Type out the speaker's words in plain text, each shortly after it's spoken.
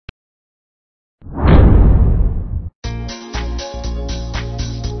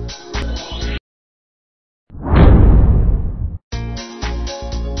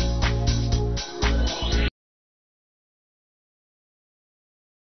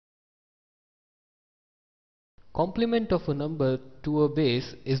Complement of a number to a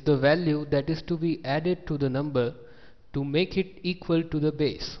base is the value that is to be added to the number to make it equal to the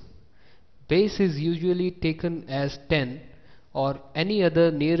base. Base is usually taken as 10 or any other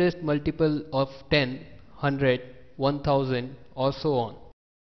nearest multiple of 10, 100, 1000 or so on.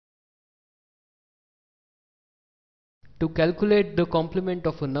 To calculate the complement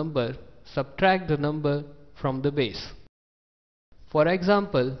of a number, subtract the number from the base. For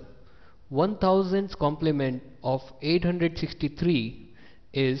example, 1000's complement of 863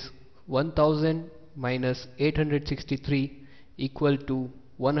 is 1000 minus 863 equal to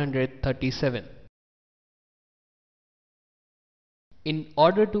 137. In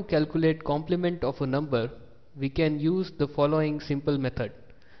order to calculate complement of a number, we can use the following simple method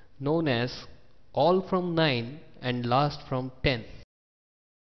known as all from 9 and last from 10.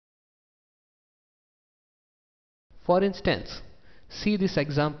 For instance, see this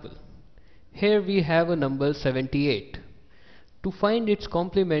example. Here we have a number 78. To find its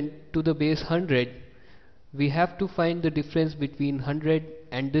complement to the base 100, we have to find the difference between 100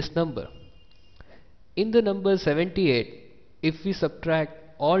 and this number. In the number 78, if we subtract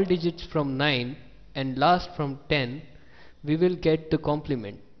all digits from 9 and last from 10, we will get the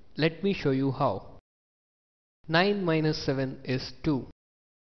complement. Let me show you how. 9 minus 7 is 2.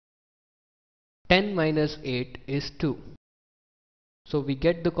 10 minus 8 is 2. So we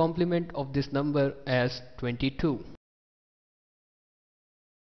get the complement of this number as 22.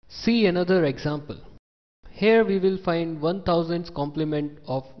 See another example. Here we will find 1000's complement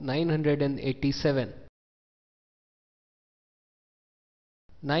of 987.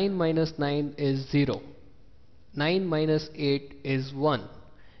 9 minus 9 is 0. 9 minus 8 is 1.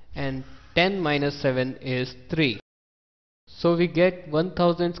 And 10 minus 7 is 3. So we get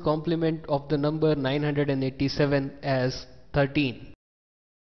 1000's complement of the number 987 as 13.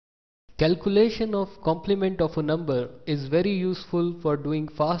 Calculation of complement of a number is very useful for doing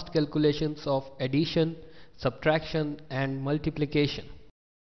fast calculations of addition, subtraction and multiplication.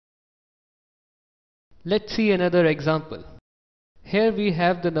 Let's see another example. Here we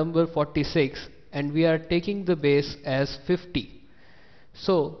have the number 46 and we are taking the base as 50.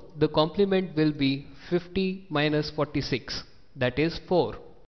 So the complement will be 50 minus 46, that is 4.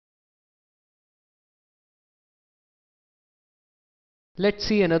 Let's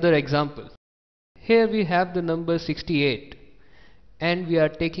see another example. Here we have the number 68 and we are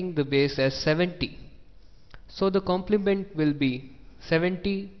taking the base as 70. So the complement will be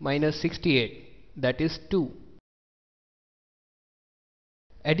 70 minus 68, that is 2.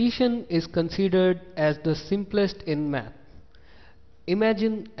 Addition is considered as the simplest in math.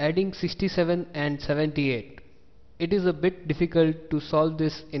 Imagine adding 67 and 78. It is a bit difficult to solve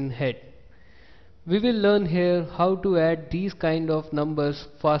this in head. We will learn here how to add these kind of numbers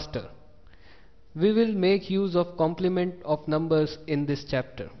faster. We will make use of complement of numbers in this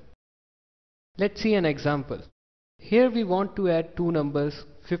chapter. Let's see an example. Here we want to add two numbers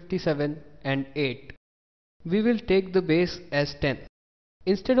 57 and 8. We will take the base as 10.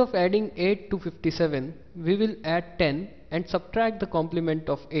 Instead of adding 8 to 57, we will add 10 and subtract the complement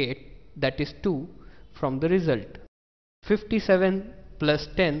of 8, that is 2, from the result. 57 plus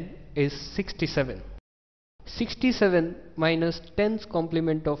 10 is 67. 67 minus 10's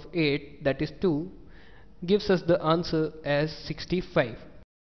complement of 8, that is 2, gives us the answer as 65.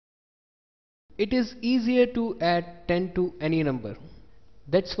 It is easier to add 10 to any number.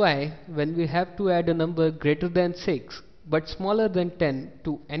 That's why when we have to add a number greater than 6 but smaller than 10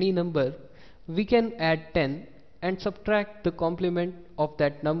 to any number, we can add 10 and subtract the complement of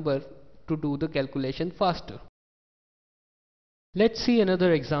that number to do the calculation faster. Let's see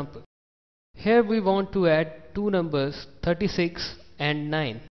another example. Here we want to add two numbers 36 and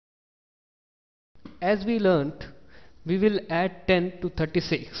 9. As we learnt, we will add 10 to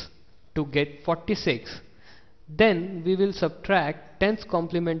 36 to get 46. Then we will subtract 10's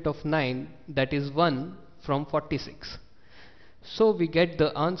complement of 9, that is 1, from 46. So we get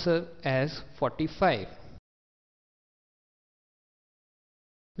the answer as 45.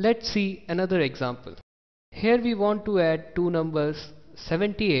 Let's see another example. Here we want to add two numbers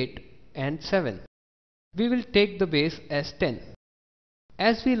 78 and 7. We will take the base as 10.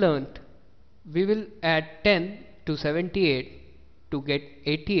 As we learnt, we will add 10 to 78 to get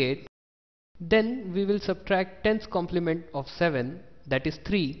 88. Then we will subtract 10's complement of 7, that is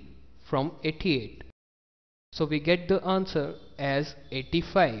 3, from 88. So we get the answer as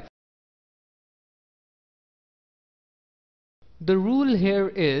 85. The rule here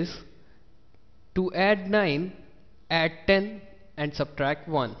is to add 9, add 10 and subtract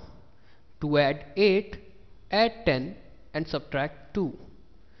 1. To add 8, add 10 and subtract 2.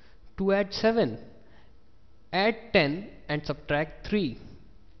 To add 7, Add 10 and subtract 3.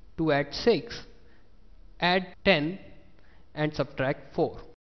 To add 6, add 10 and subtract 4.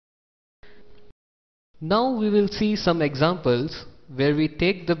 Now we will see some examples where we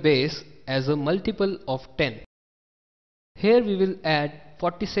take the base as a multiple of 10. Here we will add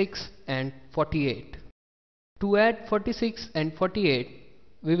 46 and 48. To add 46 and 48,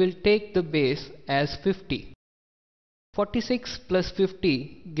 we will take the base as 50. 46 plus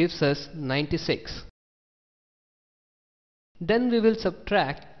 50 gives us 96. Then we will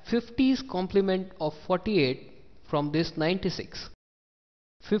subtract 50's complement of 48 from this 96.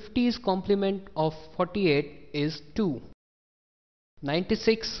 50's complement of 48 is 2.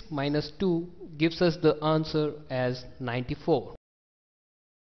 96 minus 2 gives us the answer as 94.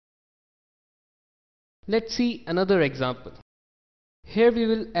 Let's see another example. Here we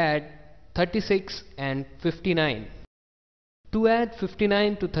will add 36 and 59. To add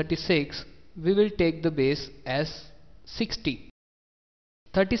 59 to 36, we will take the base as 60.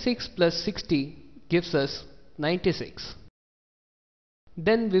 36 plus 60 gives us 96.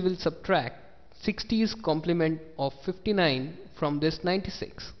 Then we will subtract 60's complement of 59 from this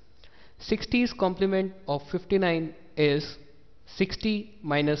 96. 60's complement of 59 is 60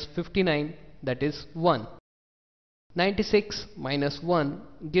 minus 59, that is 1. 96 minus 1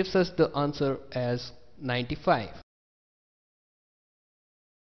 gives us the answer as 95.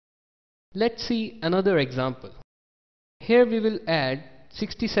 Let's see another example. Here we will add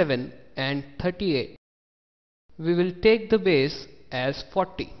 67 and 38. We will take the base as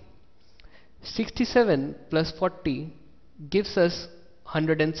 40. 67 plus 40 gives us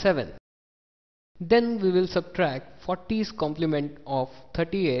 107. Then we will subtract 40's complement of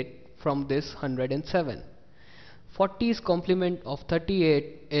 38 from this 107. 40's complement of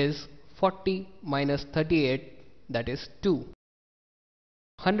 38 is 40 minus 38, that is 2.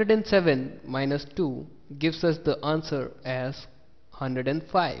 107 minus 2 gives us the answer as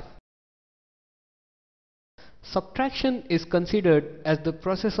 105. Subtraction is considered as the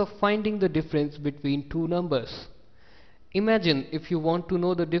process of finding the difference between two numbers. Imagine if you want to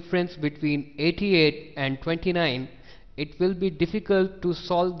know the difference between 88 and 29, it will be difficult to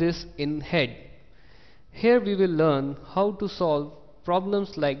solve this in head. Here we will learn how to solve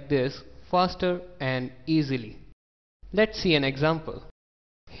problems like this faster and easily. Let's see an example.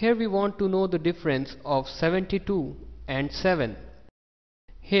 Here we want to know the difference of 72 and 7.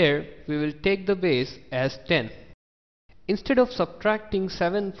 Here we will take the base as 10. Instead of subtracting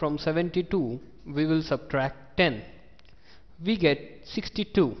 7 from 72, we will subtract 10. We get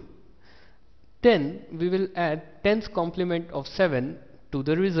 62. Then we will add 10's complement of 7 to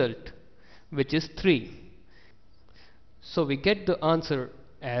the result, which is 3. So we get the answer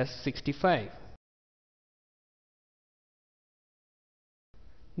as 65.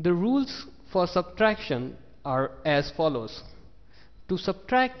 The rules for subtraction are as follows. To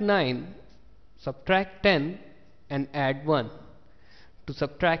subtract 9, subtract 10 and add 1. To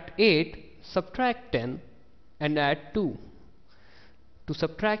subtract 8, subtract 10 and add 2. To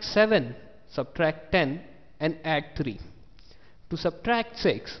subtract 7, subtract 10 and add 3. To subtract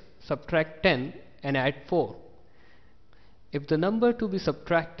 6, subtract 10 and add 4. If the number to be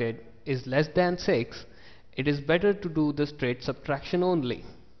subtracted is less than 6, it is better to do the straight subtraction only.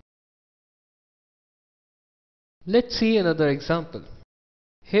 Let's see another example.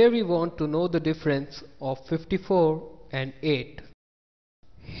 Here we want to know the difference of 54 and 8.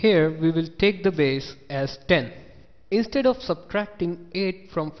 Here we will take the base as 10. Instead of subtracting 8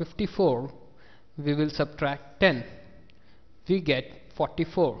 from 54, we will subtract 10. We get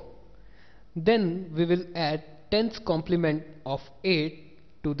 44. Then we will add 10's complement of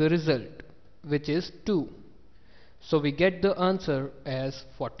 8 to the result, which is 2. So we get the answer as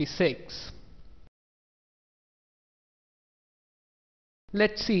 46.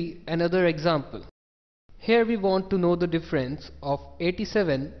 Let's see another example. Here we want to know the difference of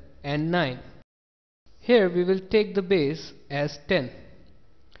 87 and 9. Here we will take the base as 10.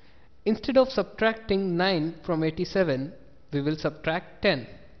 Instead of subtracting 9 from 87, we will subtract 10.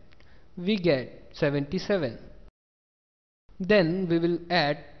 We get 77. Then we will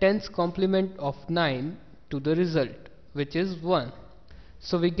add 10's complement of 9 to the result, which is 1.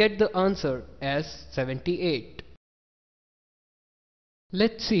 So we get the answer as 78.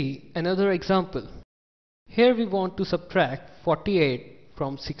 Let's see another example. Here we want to subtract 48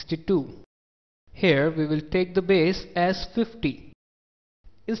 from 62. Here we will take the base as 50.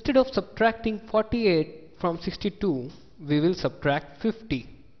 Instead of subtracting 48 from 62, we will subtract 50.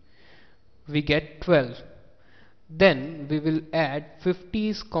 We get 12. Then we will add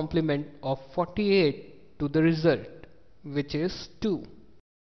 50's complement of 48 to the result, which is 2.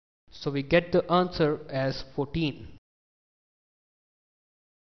 So we get the answer as 14.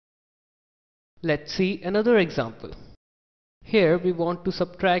 Let's see another example. Here we want to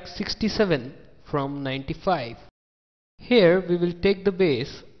subtract 67 from 95. Here we will take the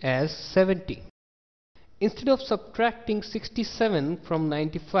base as 70. Instead of subtracting 67 from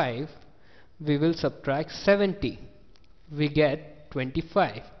 95, we will subtract 70. We get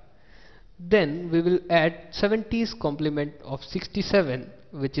 25. Then we will add 70's complement of 67,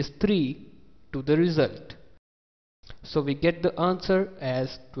 which is 3, to the result. So we get the answer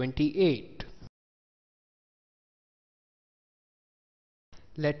as 28.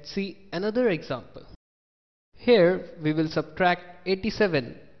 Let's see another example. Here we will subtract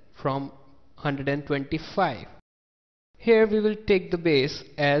 87 from 125. Here we will take the base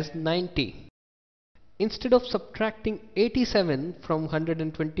as 90. Instead of subtracting 87 from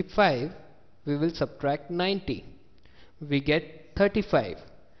 125, we will subtract 90. We get 35.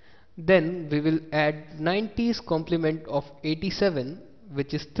 Then we will add 90's complement of 87,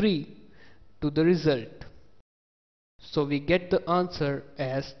 which is 3, to the result. So we get the answer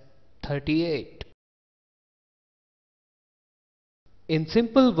as 38. In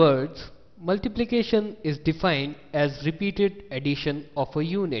simple words, multiplication is defined as repeated addition of a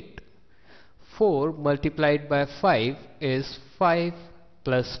unit. 4 multiplied by 5 is 5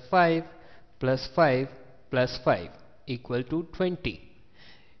 plus 5 plus 5 plus 5 equal to 20.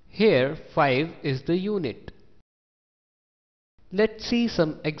 Here 5 is the unit. Let's see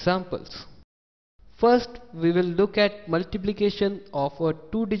some examples. First, we will look at multiplication of a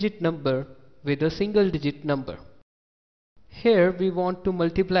two-digit number with a single-digit number. Here we want to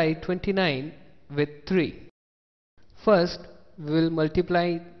multiply 29 with 3. First, we will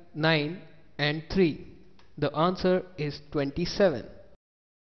multiply 9 and 3. The answer is 27.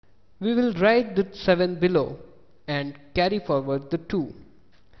 We will write the 7 below and carry forward the 2.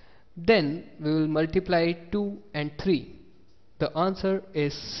 Then we will multiply 2 and 3. The answer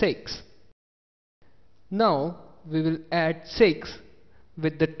is 6. Now we will add 6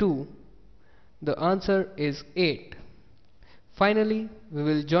 with the 2. The answer is 8. Finally, we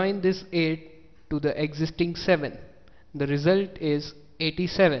will join this 8 to the existing 7. The result is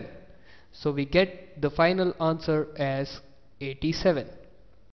 87. So we get the final answer as 87.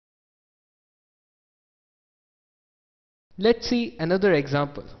 Let's see another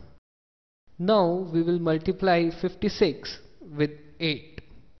example. Now we will multiply 56 with 8.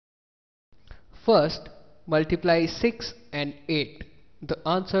 First, multiply 6 and 8. The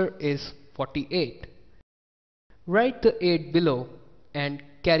answer is 48. Write the 8 below and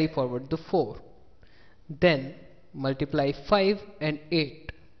carry forward the 4. Then multiply 5 and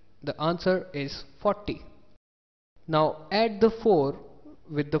 8. The answer is 40. Now add the 4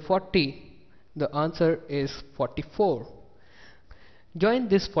 with the 40. The answer is 44. Join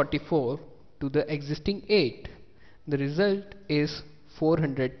this 44 to the existing 8. The result is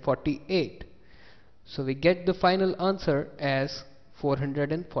 448. So we get the final answer as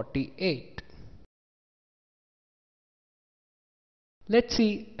 448. Let's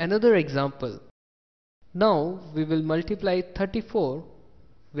see another example. Now we will multiply 34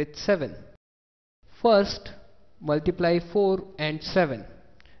 with 7. First, multiply 4 and 7.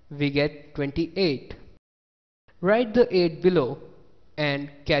 We get 28. Write the 8 below and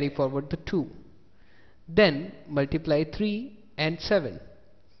carry forward the 2. Then multiply 3 and 7.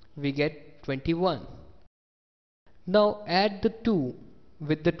 We get 21. Now add the 2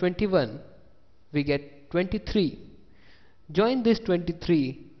 with the 21. We get 23. Join this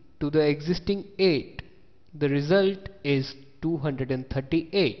 23 to the existing 8. The result is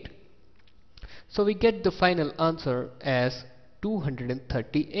 238. So we get the final answer as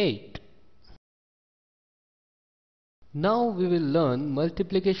 238. Now we will learn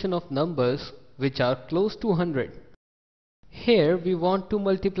multiplication of numbers which are close to 100. Here we want to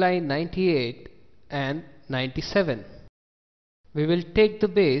multiply 98 and 97. We will take the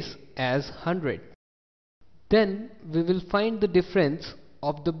base as 100. Then we will find the difference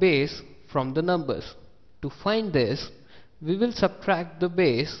of the base from the numbers. To find this, we will subtract the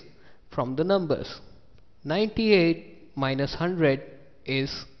base from the numbers. 98 minus 100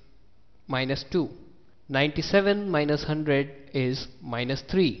 is minus 2. 97 minus 100 is minus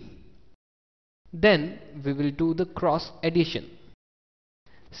 3. Then we will do the cross addition.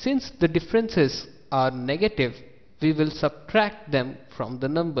 Since the differences are negative, we will subtract them from the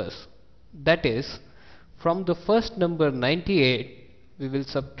numbers. That is, from the first number 98, we will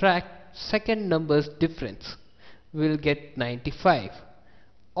subtract second number's difference. We will get 95.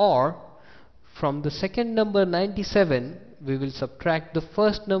 Or from the second number 97, we will subtract the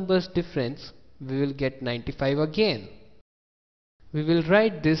first number's difference. We will get 95 again. We will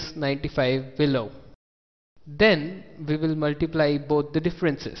write this 95 below. Then we will multiply both the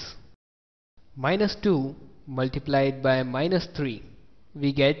differences. Minus 2 multiplied by minus 3,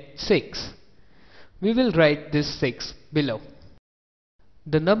 we get 6. We will write this 6 below.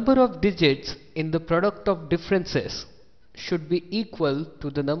 The number of digits in the product of differences should be equal to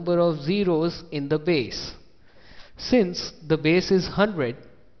the number of zeros in the base. Since the base is 100,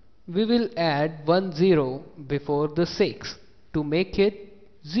 we will add 1 0 before the 6 to make it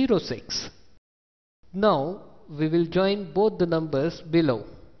 06. Now we will join both the numbers below.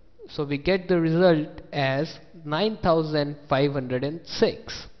 So we get the result as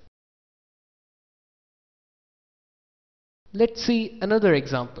 9506. Let's see another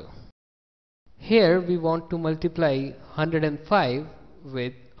example. Here we want to multiply 105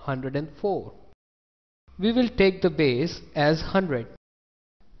 with 104. We will take the base as 100.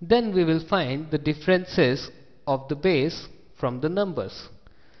 Then we will find the differences of the base from the numbers.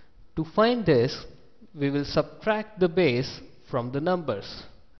 To find this, we will subtract the base from the numbers.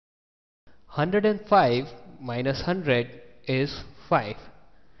 105 minus 100 is 5.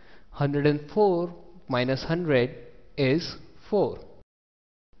 104 minus 100 is 4.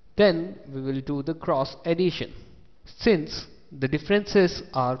 Then we will do the cross addition. Since the differences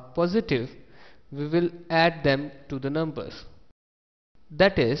are positive, we will add them to the numbers.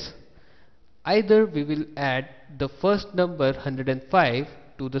 That is, either we will add the first number 105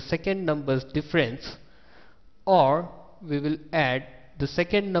 to the second number's difference, or we will add the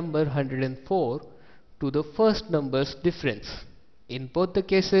second number 104 to the first number's difference. In both the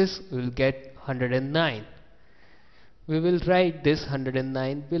cases, we will get 109. We will write this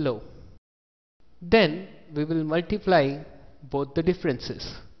 109 below. Then we will multiply both the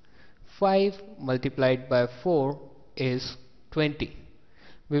differences. 5 multiplied by 4 is 20.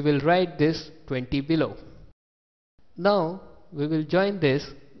 We will write this 20 below. Now we will join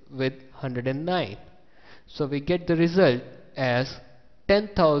this with 109. So we get the result as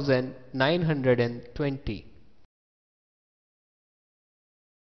 10,920.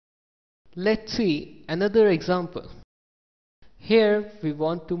 Let's see another example. Here we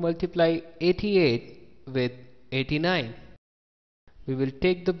want to multiply 88 with 89. We will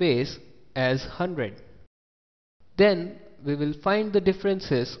take the base as 100. Then we will find the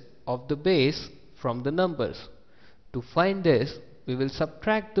differences of the base from the numbers. To find this, we will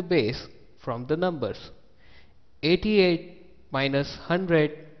subtract the base from the numbers. 88 minus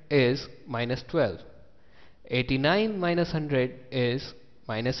 100 is minus 12. 89 minus 100 is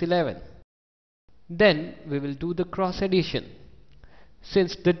minus 11. Then we will do the cross addition.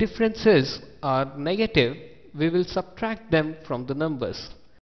 Since the differences are negative, we will subtract them from the numbers.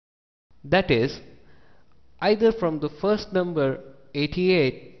 That is, either from the first number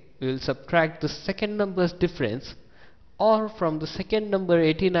 88 we will subtract the second number's difference, or from the second number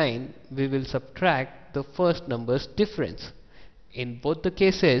 89 we will subtract the first number's difference. In both the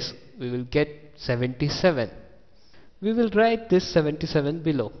cases we will get 77. We will write this 77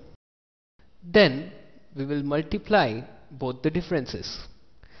 below. Then we will multiply both the differences.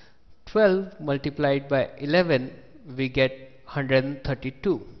 12 multiplied by 11, we get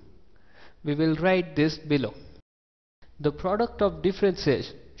 132. We will write this below. The product of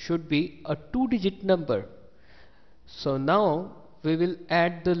differences should be a 2-digit number. So now we will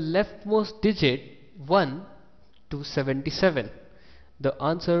add the leftmost digit 1 to 77. The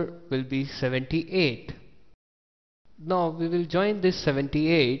answer will be 78. Now we will join this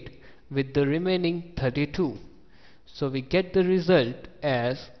 78 with the remaining 32. So we get the result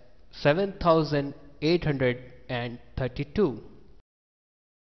as 7,832.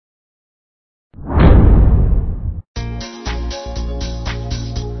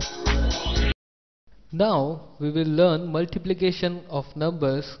 Now we will learn multiplication of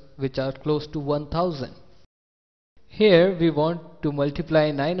numbers which are close to 1000. Here we want to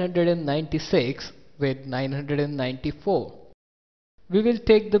multiply 996 with 994. We will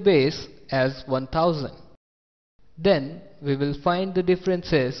take the base as 1000. Then we will find the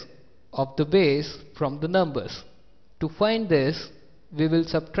differences of the base from the numbers. To find this, we will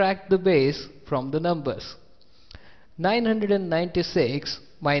subtract the base from the numbers. 996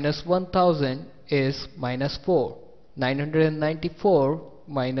 minus 1000 is minus 4. 994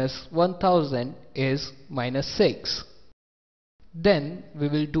 minus 1000 is minus 6. Then we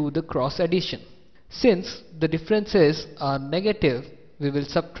will do the cross addition. Since the differences are negative, we will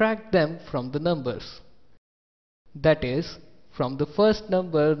subtract them from the numbers. That is, from the first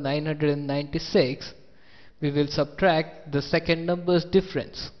number 996, we will subtract the second number's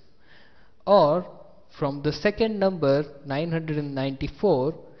difference. Or from the second number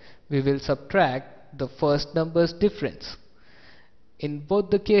 994, we will subtract the first number's difference. In both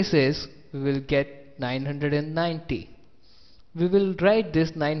the cases, we will get 990. We will write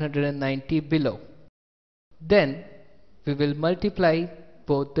this 990 below. Then we will multiply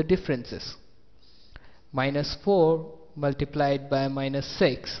both the differences. Minus 4 multiplied by minus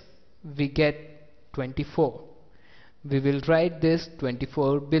 6, we get 24. We will write this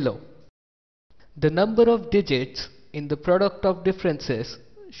 24 below. The number of digits in the product of differences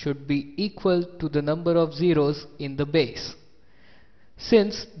should be equal to the number of zeros in the base.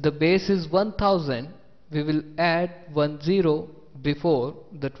 Since the base is 1000, we will add 1 zero before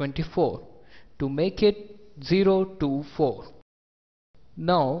the 24 to make it 024.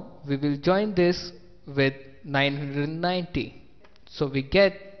 Now we will join this with 990. So we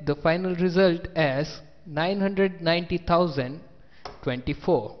get the final result as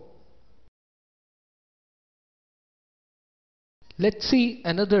 990,024. Let's see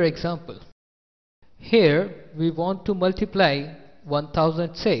another example. Here we want to multiply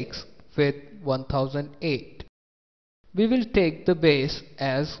 1006 with 1008. We will take the base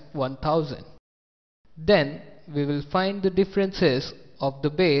as 1000. Then we will find the differences of the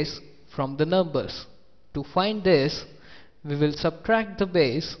base from the numbers. To find this, we will subtract the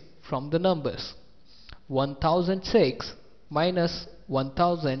base from the numbers. 1006 minus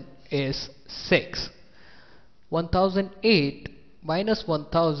 1000 is 6. 1008 minus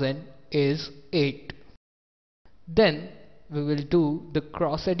 1000 is 8. Then we will do the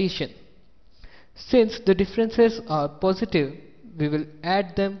cross addition. Since the differences are positive, we will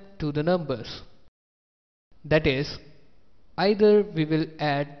add them to the numbers. That is, either we will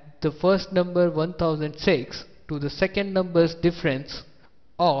add the first number 1006 to the second number's difference,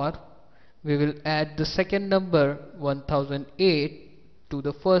 or we will add the second number 1008 to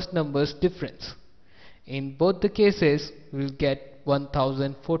the first number's difference. In both the cases, we will get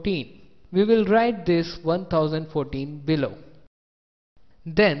 1014. We will write this 1014 below.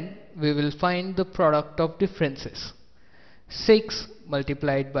 Then we will find the product of differences. 6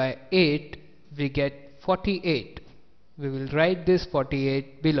 multiplied by 8, we get 48. We will write this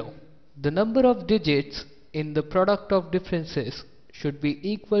 48 below. The number of digits in the product of differences should be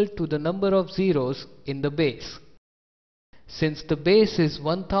equal to the number of zeros in the base. Since the base is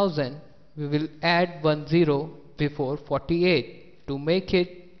 1000, we will add 1 zero before 48 to make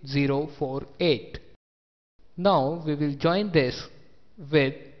it 048. Now we will join this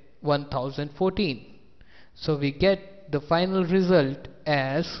with 1014. So we get the final result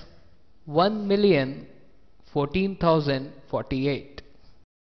as 1,014,048.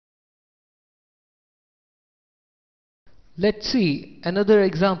 Let's see another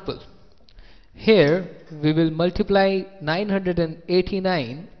example. Here we will multiply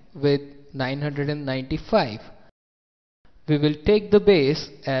 989 with 995. We will take the base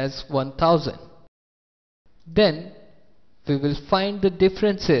as 1000. Then we will find the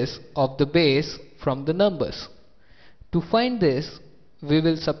differences of the base from the numbers. To find this, we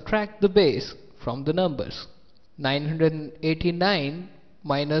will subtract the base from the numbers. 989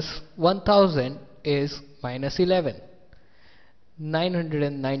 minus 1000 is minus 11.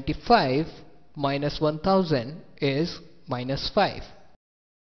 995 minus 1000 is minus 5.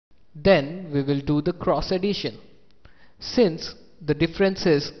 Then we will do the cross addition. Since the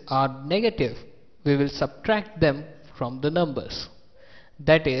differences are negative, we will subtract them from the numbers.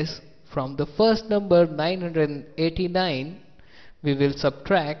 That is, from the first number 989, we will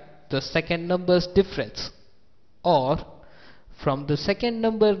subtract the second number's difference, or from the second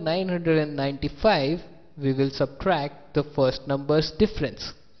number 995, we will subtract the first number's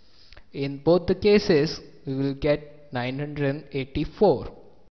difference. In both the cases, we will get 984.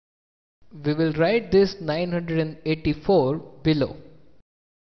 We will write this 984 below.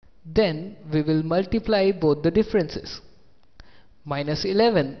 Then we will multiply both the differences. Minus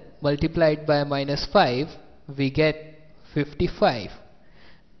 11 multiplied by minus 5, we get 55.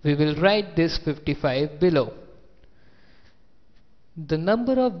 We will write this 55 below. The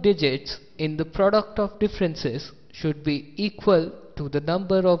number of digits in the product of differences should be equal to the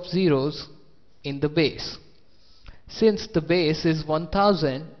number of zeros in the base. Since the base is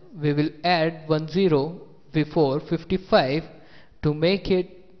 1000, we will add 1 zero before 55 to make it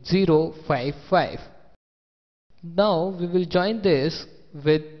 055. Now we will join this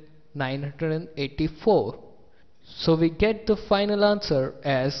with 984. So we get the final answer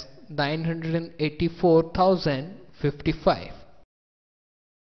as 984,055.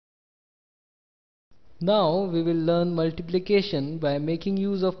 Now we will learn multiplication by making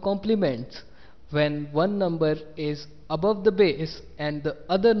use of complements when one number is above the base and the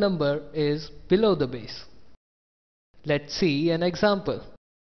other number is below the base. Let's see an example.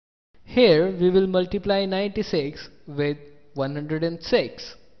 Here we will multiply 96 with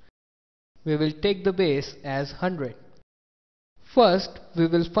 106. We will take the base as 100. First, we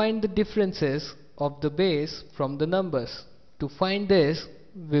will find the differences of the base from the numbers. To find this,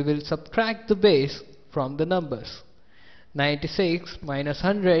 we will subtract the base from the numbers. 96 minus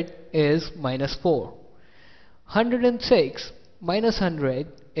 100 is minus 4. 106 minus 100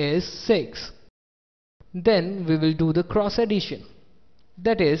 is 6. Then we will do the cross addition.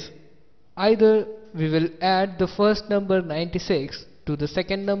 That is, either we will add the first number 96 to the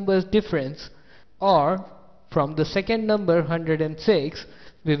second number's difference, or from the second number 106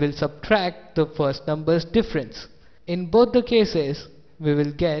 we will subtract the first number's difference. In both the cases we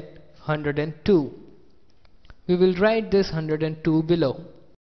will get 102. We will write this 102 below.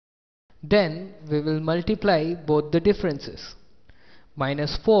 Then we will multiply both the differences.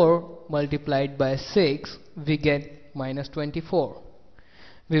 Minus 4 multiplied by 6, we get minus 24.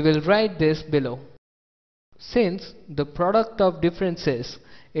 We will write this below. Since the product of differences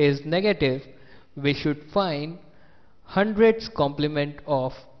is negative, we should find hundredths complement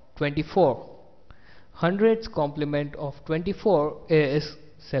of 24. Hundredths complement of 24 is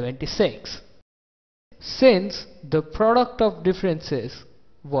 76. Since the product of differences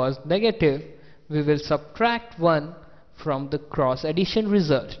was negative, we will subtract 1 from the cross addition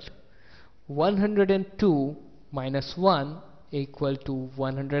result. 102 minus 1 equal to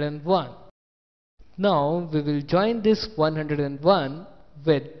 101. Now we will join this 101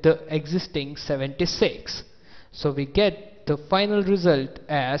 with the existing 76. So we get the final result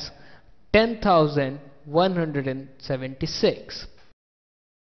as 10,176.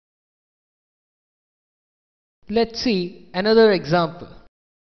 Let's see another example.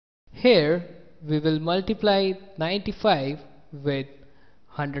 Here we will multiply 95 with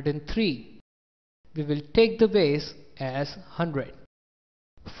 103. We will take the base as 100.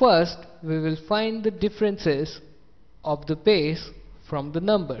 First, we will find the differences of the base from the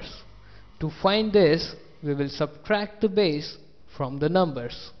numbers. To find this, we will subtract the base from the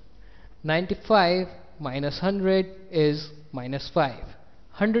numbers. 95 minus 100 is minus 5.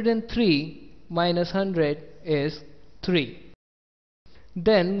 103 minus 100 is 3.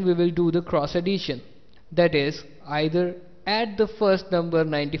 Then we will do the cross addition. That is, either add the first number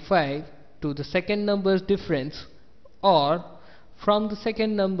 95 to the second number's difference, or from the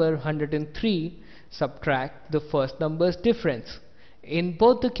second number 103 subtract the first number's difference. In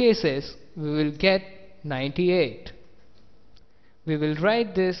both the cases we will get 98. We will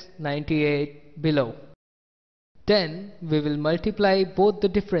write this 98 below. Then we will multiply both the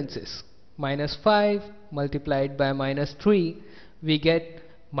differences. Minus 5 multiplied by minus 3, we get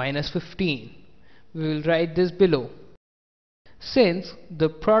minus 15. We will write this below. Since the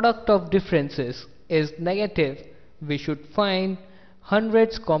product of differences is negative, we should find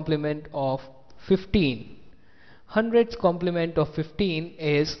hundredths complement of 15. Hundredths complement of 15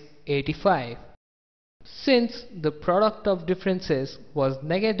 is 85. Since the product of differences was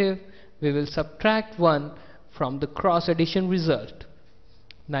negative, we will subtract 1 from the cross addition result.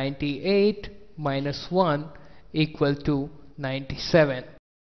 98 minus 1 equal to 97.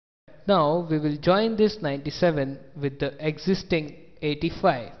 Now we will join this 97 with the existing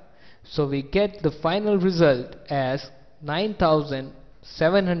 85. So we get the final result as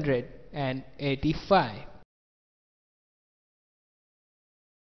 9,785.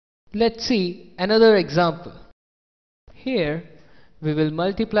 Let's see another example. Here we will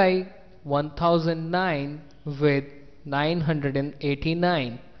multiply 1009 with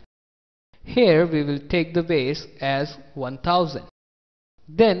 989. Here we will take the base as 1000.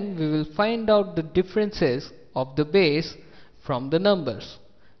 Then we will find out the differences of the base from the numbers.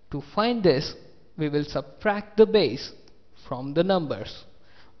 To find this, we will subtract the base from the numbers.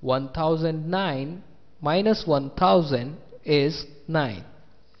 1009 minus 1000 is 9.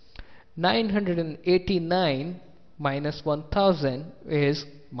 989 minus 1000 is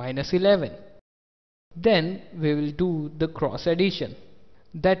minus 11. Then we will do the cross addition.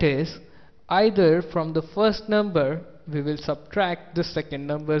 That is, either from the first number we will subtract the second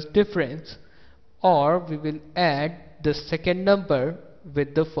number's difference, or we will add the second number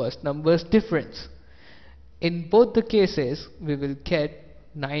with the first number's difference. In both the cases we will get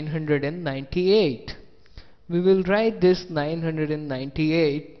 998. We will write this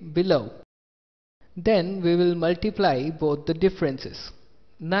 998 below. Then we will multiply both the differences.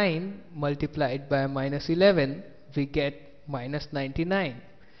 9 multiplied by minus 11, we get minus 99.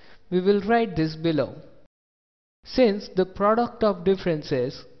 We will write this below. Since the product of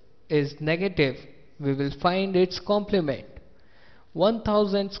differences is negative, we will find its complement.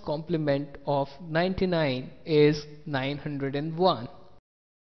 1000's complement of 99 is 901.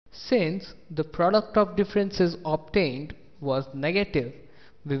 Since the product of differences obtained was negative,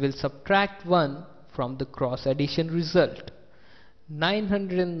 we will subtract 1 from the cross addition result.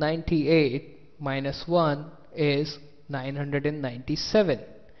 998 minus 1 is 997.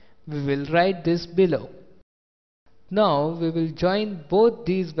 We will write this below. Now we will join both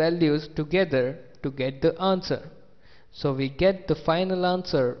these values together to get the answer. So we get the final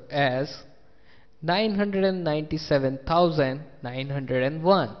answer as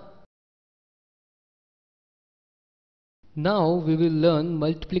 997,901. Now we will learn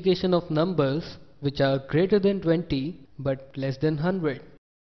multiplication of numbers which are greater than 20 but less than 100.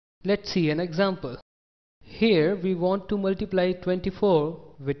 Let's see an example. Here we want to multiply 24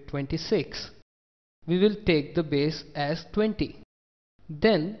 with 26. We will take the base as 20.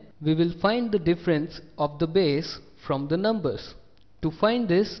 Then we will find the difference of the base from the numbers. To find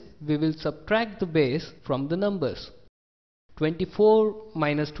this, we will subtract the base from the numbers. 24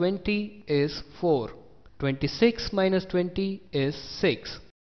 minus 20 is 4. 26 minus 20 is 6.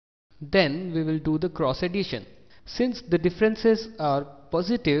 Then we will do the cross addition. Since the differences are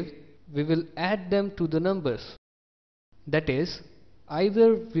positive, we will add them to the numbers. That is,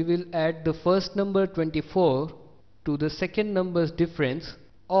 either we will add the first number 24 to the second number's difference,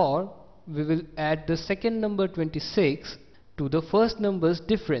 or we will add the second number 26 to the first number's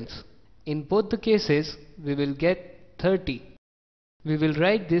difference. In both the cases, we will get 30. We will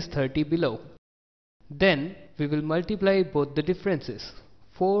write this 30 below. Then we will multiply both the differences.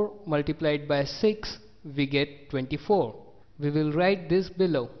 4 multiplied by 6, we get 24. We will write this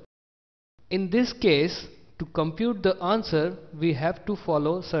below. In this case, to compute the answer, we have to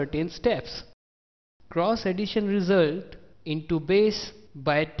follow certain steps. Cross addition result into base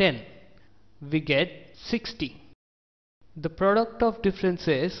by 10. We get 60. The product of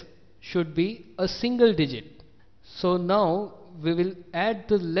differences should be a single digit. So now we will add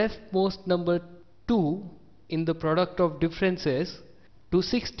the leftmost number 2 in the product of differences to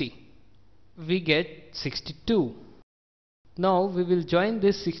 60. We get 62. Now we will join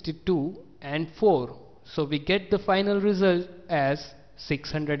this 62 and 4. So we get the final result as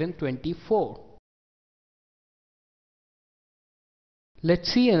 624.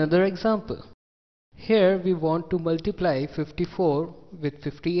 Let's see another example. Here we want to multiply 54 with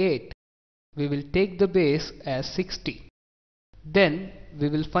 58. We will take the base as 60. Then we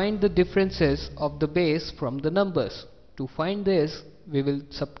will find the differences of the base from the numbers. To find this, we will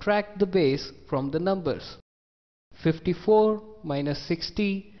subtract the base from the numbers. 54 minus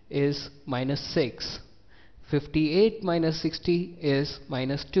 60 is minus 6. 58 minus 60 is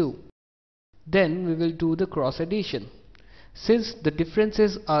minus 2. Then we will do the cross addition. Since the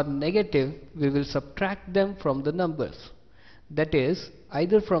differences are negative, we will subtract them from the numbers. That is,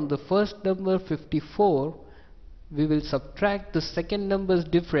 either from the first number 54, we will subtract the second number's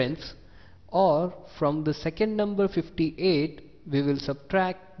difference, or from the second number 58, we will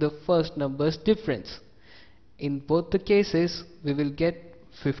subtract the first number's difference. In both the cases, we will get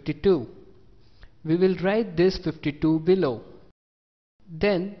 52. We will write this 52 below.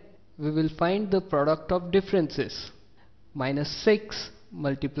 Then we will find the product of differences. Minus 6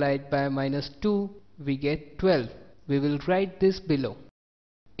 multiplied by minus 2, we get 12. We will write this below.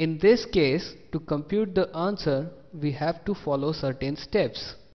 In this case, to compute the answer, we have to follow certain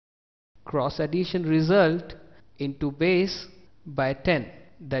steps. Cross addition result into base by 10,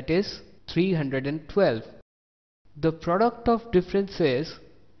 that is 312. The product of differences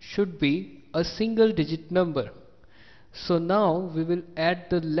should be a single digit number. So now we will add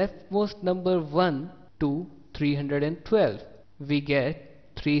the leftmost number 1 to 312. We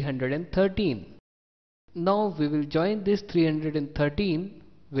get 313. Now we will join this 313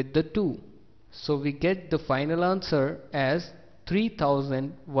 with the 2. So we get the final answer as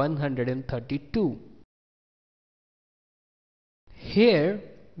 3132. Here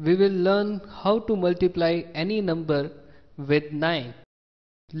we will learn how to multiply any number with 9.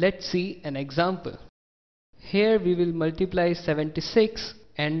 Let's see an example. Here we will multiply 76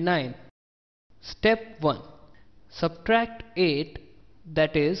 and 9. Step 1. Subtract 8,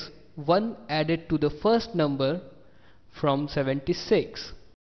 that is 1 added to the first number, from 76.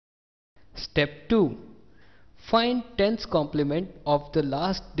 Step 2. Find tens complement of the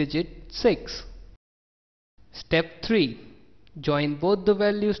last digit 6. Step 3. Join both the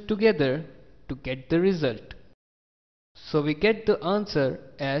values together to get the result. So we get the answer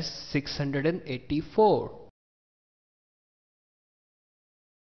as 684.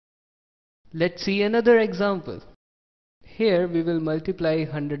 Let's see another example. Here we will multiply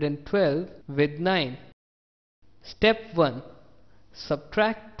 112 with 9. Step 1.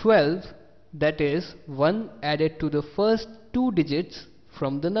 Subtract 12, that is 1 added to the first two digits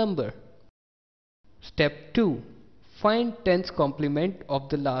from the number. Step 2. Find tens complement of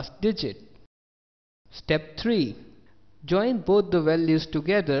the last digit. Step 3. Join both the values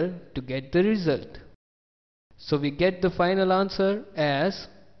together to get the result. So we get the final answer as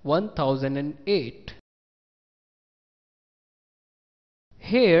 1008.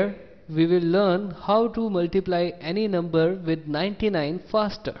 Here we will learn how to multiply any number with 99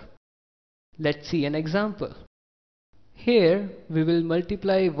 faster. Let's see an example. Here we will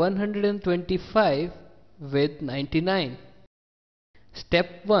multiply 125 with 99.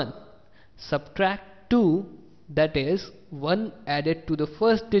 Step 1. Subtract 2, that is 1 added to the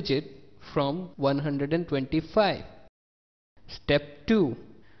first digit from 125. Step 2.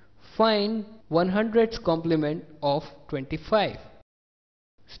 Find 100's complement of 25.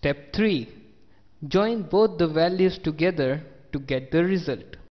 Step 3. Join both the values together to get the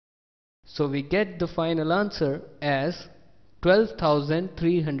result. So we get the final answer as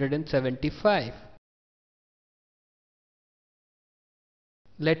 12,375.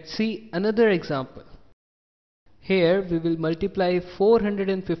 Let's see another example. Here we will multiply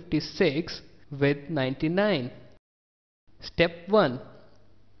 456 with 99. Step 1.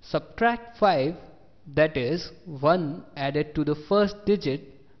 Subtract 5, that is 1 added to the first digit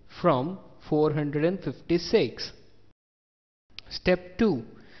from 456. Step 2.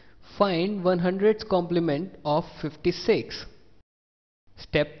 Find 100's complement of 56.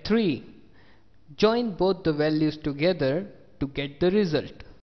 Step 3. Join both the values together to get the result.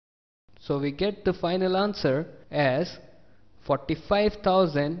 So we get the final answer as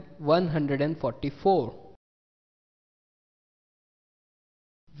 45,144.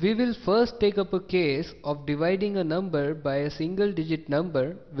 We will first take up a case of dividing a number by a single digit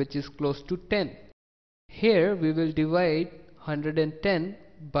number which is close to 10. Here we will divide 110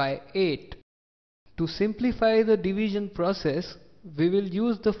 by 8. To simplify the division process, we will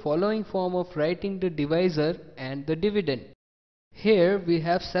use the following form of writing the divisor and the dividend. Here we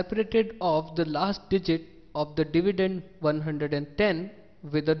have separated off the last digit of the dividend 110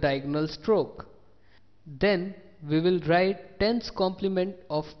 with a diagonal stroke. Then we will write tens complement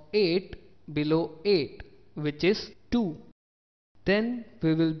of 8 below 8, which is 2. Then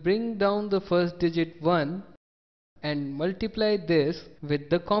we will bring down the first digit 1 and multiply this with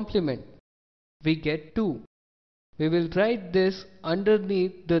the complement. We get 2. We will write this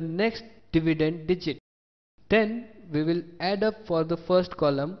underneath the next dividend digit. Then we will add up for the first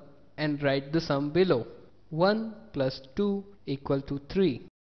column and write the sum below. 1 plus 2 equal to 3.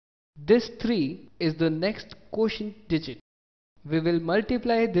 This 3 is the next quotient digit. We will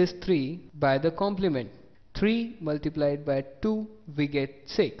multiply this 3 by the complement. 3 multiplied by 2, we get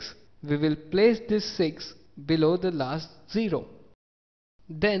 6. We will place this 6 below the last 0.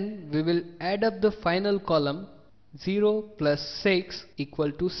 Then we will add up the final column. 0 plus 6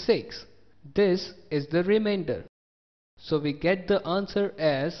 equal to 6. This is the remainder. So we get the answer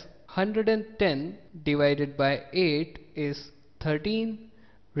as 110 divided by 8 is 13,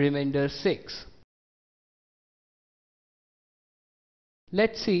 remainder 6.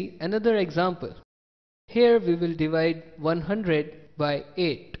 Let's see another example. Here we will divide 100 by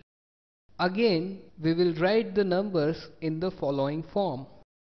 8. Again we will write the numbers in the following form.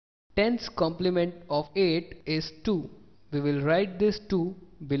 Tens complement of 8 is 2. We will write this 2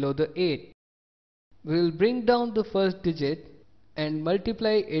 below the 8. We will bring down the first digit and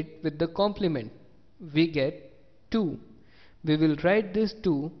multiply it with the complement. We get 2. We will write this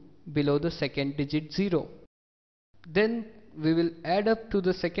 2 below the second digit 0. Then we will add up to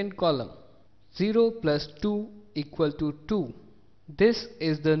the second column. 0 plus 2 equal to 2. This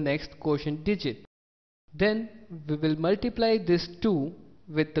is the next quotient digit. Then we will multiply this 2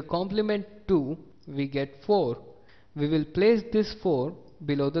 with the complement 2. We get 4. We will place this 4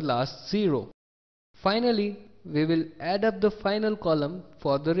 below the last 0. Finally, we will add up the final column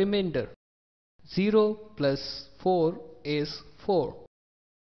for the remainder. 0 plus 4 is 4.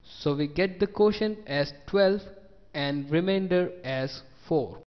 So we get the quotient as 12 and remainder as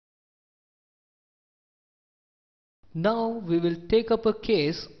 4. Now we will take up a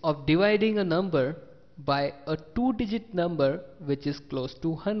case of dividing a number by a two-digit number which is close to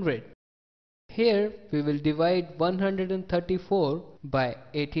 100. Here we will divide 134 by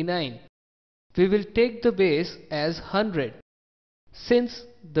 89. We will take the base as 100. Since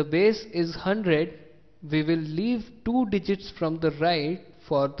the base is 100, we will leave two digits from the right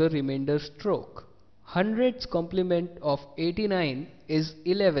for the remainder stroke. 100's complement of 89 is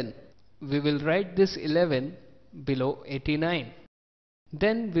 11. We will write this 11 below 89.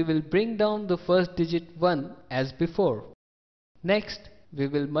 Then we will bring down the first digit 1 as before. Next we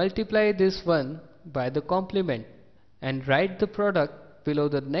will multiply this 1 by the complement and write the product below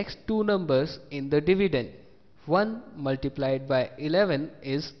the next two numbers in the dividend. 1 multiplied by 11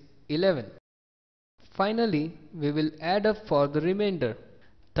 is 11. Finally, we will add up for the remainder.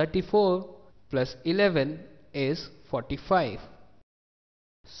 34 plus 11 is 45.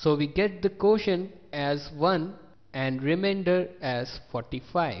 So we get the quotient as 1 and remainder as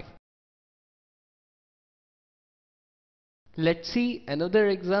 45. Let's see another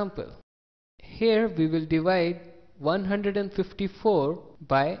example. Here we will divide 154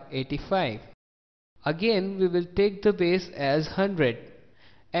 by 85. Again we will take the base as 100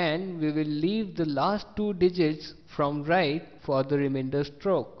 and we will leave the last two digits from right for the remainder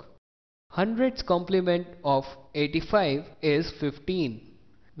stroke. 100's complement of 85 is 15.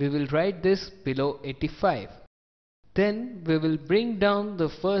 We will write this below 85. Then we will bring down the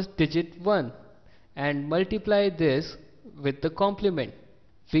first digit 1 and multiply this with the complement.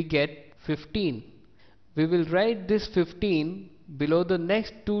 We get 15. We will write this 15 below the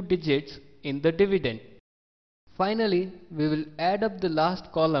next two digits in the dividend. Finally, we will add up the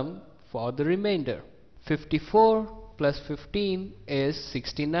last column for the remainder. 54 plus 15 is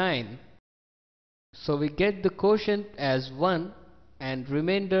 69. So we get the quotient as 1 and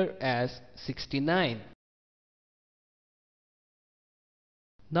remainder as 69.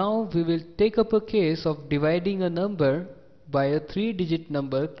 Now we will take up a case of dividing a number by a 3-digit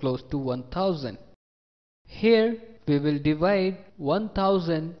number close to 1000. Here we will divide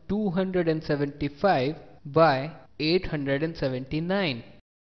 1275 by 879.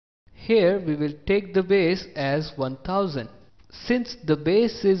 Here we will take the base as 1000. Since the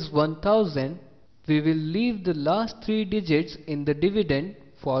base is 1000, we will leave the last three digits in the dividend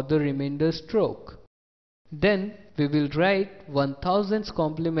for the remainder stroke. Then we will write 1000's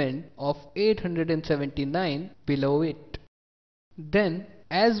complement of 879 below it. Then,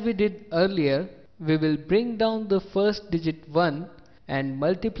 as we did earlier, we will bring down the first digit 1 and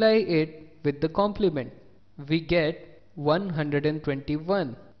multiply it with the complement. We get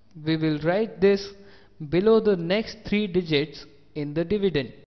 121. We will write this below the next three digits in the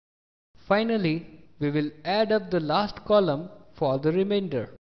dividend. Finally, we will add up the last column for the remainder.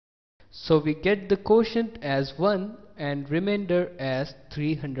 So we get the quotient as 1 and remainder as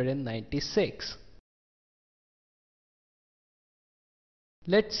 396.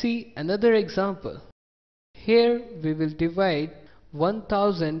 Let's see another example. Here we will divide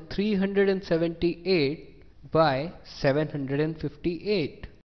 1378 by 758.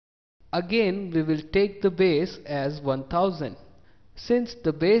 Again we will take the base as 1000. Since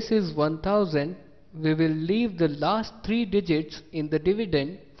the base is 1000, we will leave the last three digits in the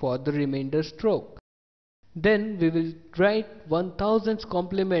dividend for the remainder stroke. Then we will write 1000's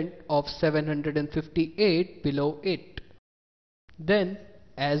complement of 758 below it. Then,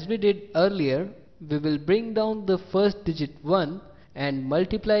 as we did earlier, we will bring down the first digit 1 and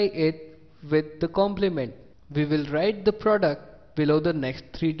multiply it with the complement. We will write the product below the next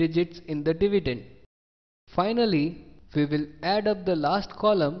three digits in the dividend. Finally, we will add up the last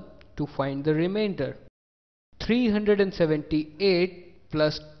column to find the remainder. 378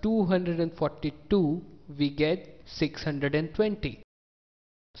 plus 242, we get 620.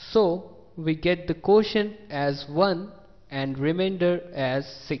 So we get the quotient as 1 and remainder as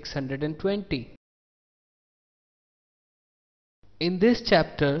 620. In this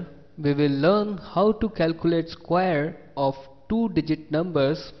chapter, we will learn how to calculate square of two-digit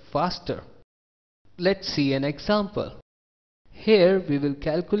numbers faster. Let's see an example. Here we will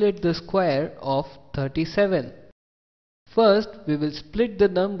calculate the square of 37. First we will split the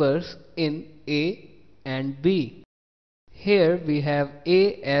numbers in A and B. Here we have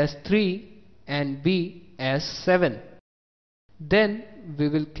A as 3 and B as 7. Then we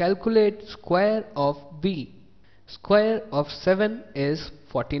will calculate square of B. Square of 7 is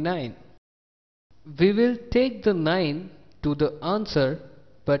 49. We will take the 9 to the answer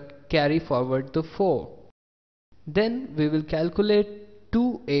but carry forward the 4. Then we will calculate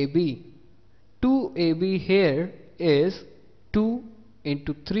 2AB. 2AB here is 2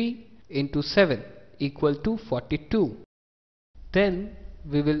 into 3 into 7 equal to 42. Then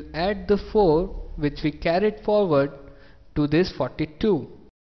we will add the 4 which we carried forward to this 42.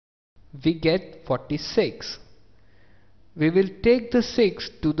 We get 46. We will take the 6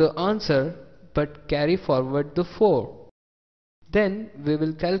 to the answer but carry forward the 4. Then we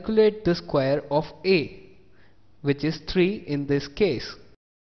will calculate the square of A, which is 3 in this case.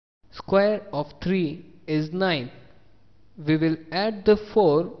 Square of 3 is 9. We will add the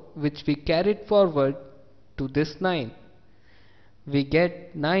 4 which we carried forward to this 9. We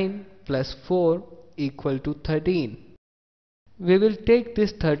get 9 plus 4 equal to 13. We will take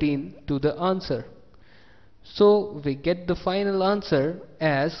this 13 to the answer. So we get the final answer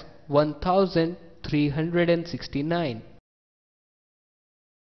as 1000 369.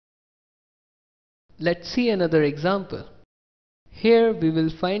 Let's see another example. Here we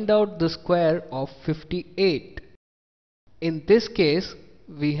will find out the square of 58. In this case,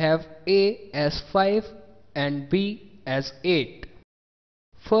 we have a as 5 and b as 8.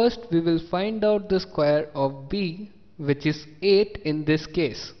 First we will find out the square of b, which is 8 in this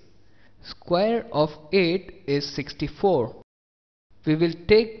case. Square of 8 is 64. We will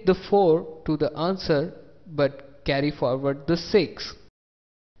take the 4 to the answer but carry forward the 6.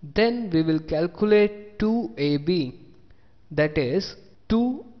 Then we will calculate 2ab, that is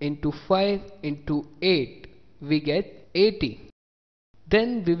 2 into 5 into 8, we get 80.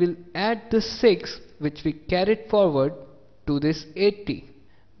 Then we will add the 6 which we carried forward to this 80.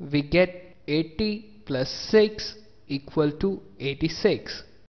 We get 80 plus 6 equal to 86.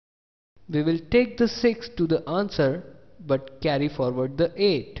 We will take the 6 to the answer but carry forward the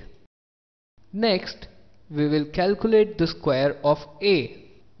 8. Next, we will calculate the square of a,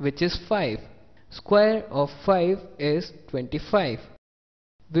 which is 5. Square of 5 is 25.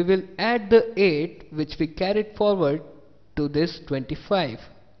 We will add the 8 which we carried forward to this 25.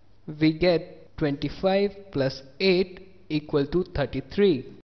 We get 25 plus 8 equal to 33.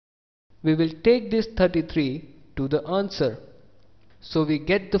 We will take this 33 to the answer. So we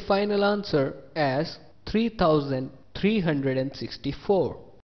get the final answer as 3364.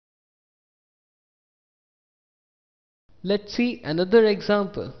 Let's see another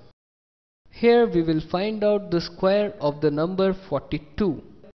example. Here we will find out the square of the number 42.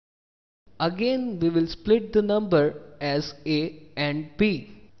 Again we will split the number as a and b.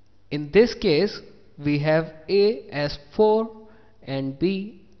 In this case we have a as 4 and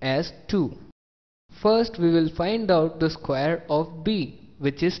b as 2. First we will find out the square of b,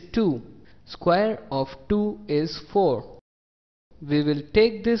 which is 2. Square of 2 is 4. We will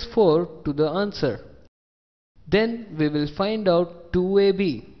take this 4 to the answer. Then we will find out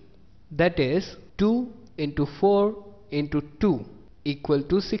 2ab, that is 2 into 4 into 2 equal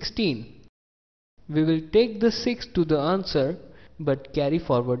to 16. We will take the 6 to the answer but carry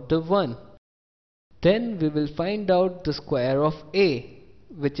forward the 1. Then we will find out the square of a,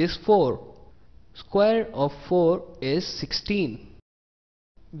 which is 4. Square of 4 is 16.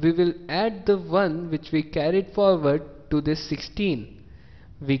 We will add the 1 which we carried forward to this 16.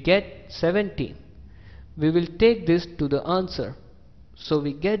 We get 17. We will take this to the answer. So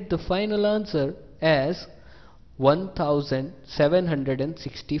we get the final answer as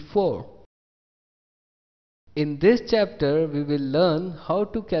 1764. In this chapter we will learn how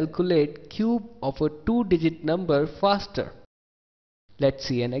to calculate cube of a 2-digit number faster. Let's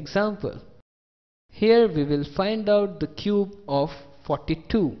see an example. Here we will find out the cube of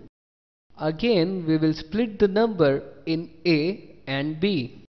 42. Again we will split the number in a and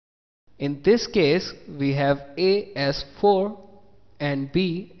b. In this case we have a as 4 and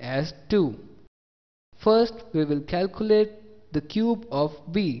b as 2. First we will calculate the cube of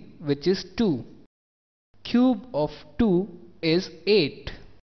b, which is 2. Cube of 2 is 8.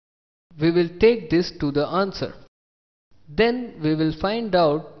 We will take this to the answer. Then we will find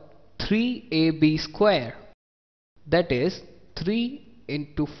out 3ab square, that is 3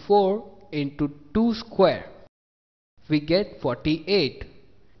 into 4 into 2 square. We get 48.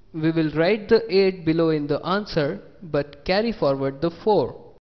 We will write the 8 below in the answer but carry forward the 4.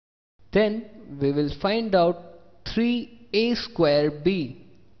 Then we will find out 3a square b,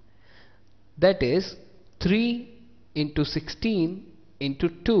 that is 3 into 16 into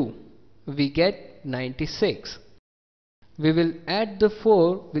 2. We get 96. We will add the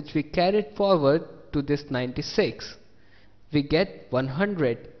 4 which we carried forward to this 96. We get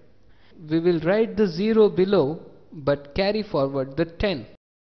 100. We will write the 0 below but carry forward the 10.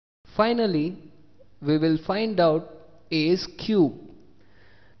 Finally, we will find out a's cube.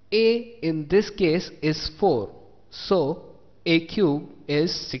 A in this case is 4. So a cube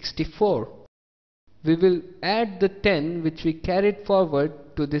is 64. We will add the 10 which we carried forward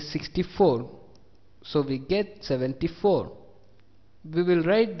to this 64. So we get 74. We will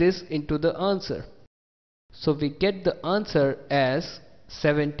write this into the answer. So we get the answer as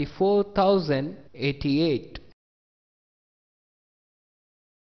 74,088.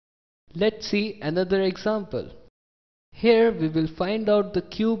 Let's see another example. Here we will find out the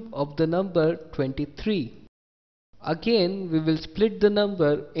cube of the number 23. Again we will split the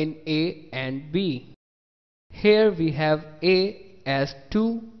number in a and b. Here we have a as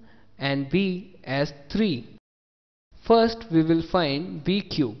 2 and b as 3. First we will find b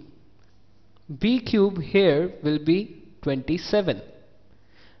cube. B cube here will be 27.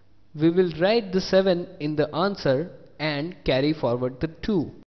 We will write the 7 in the answer and carry forward the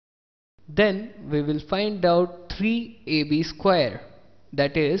 2. Then we will find out 3ab square,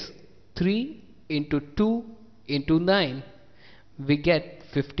 that is 3 into 2 into 9, we get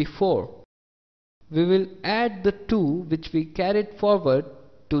 54. We will add the 2 which we carried forward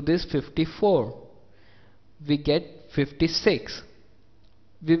to this 54. We get 56.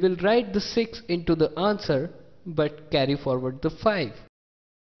 We will write the 6 into the answer but carry forward the 5.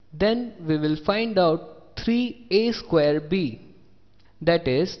 Then we will find out 3a square b, that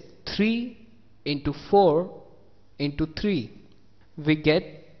is 3 into 4 into 3. We get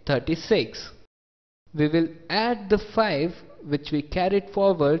 36. We will add the 5 which we carried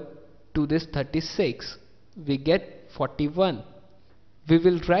forward to this 36. We get 41. We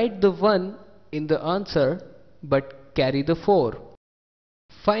will write the 1 in the answer but carry the 4.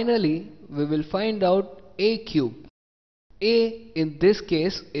 Finally, we will find out a cube. A in this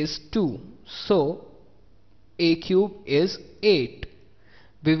case is 2, so a cube is 8.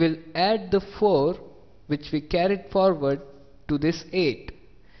 We will add the 4 which we carried forward to this 8.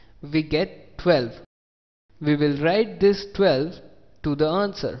 We get 12. We will write this 12 to the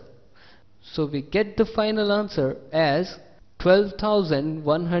answer. So we get the final answer as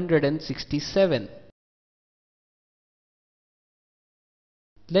 12,167.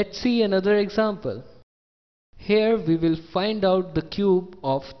 Let's see another example. Here we will find out the cube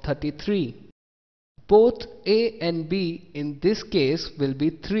of 33. Both a and b in this case will be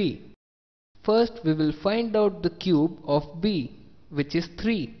 3. First we will find out the cube of b, which is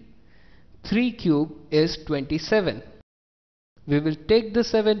 3. 3 cube is 27. We will take the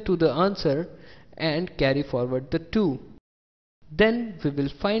 7 to the answer and carry forward the 2. Then we will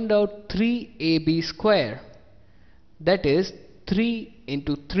find out 3ab square, that is 3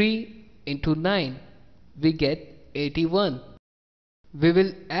 into 3 into 9. We get 81. We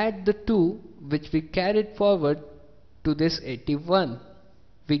will add the 2 which we carried forward to this 81.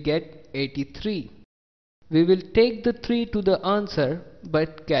 We get 83. We will take the 3 to the answer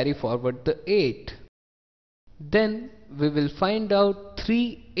but carry forward the 8. Then we will find out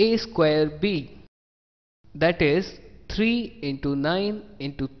 3a square b, that is 3 into 9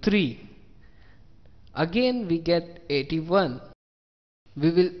 into 3. Again we get 81.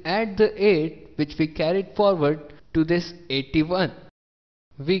 We will add the 8 which we carried forward to this 81.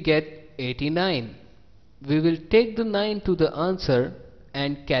 We get 89. We will take the 9 to the answer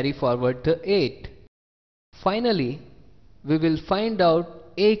and carry forward the 8. Finally, we will find out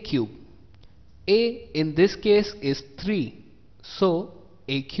a cube. A in this case is 3, so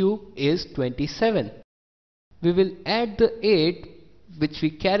a cube is 27. We will add the 8 which we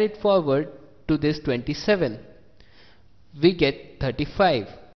carried forward to this 27. We get 35.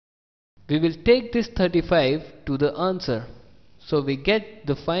 We will take this 35 to the answer. So we get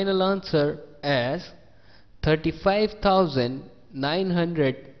the final answer as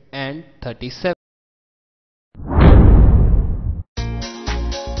 35,937.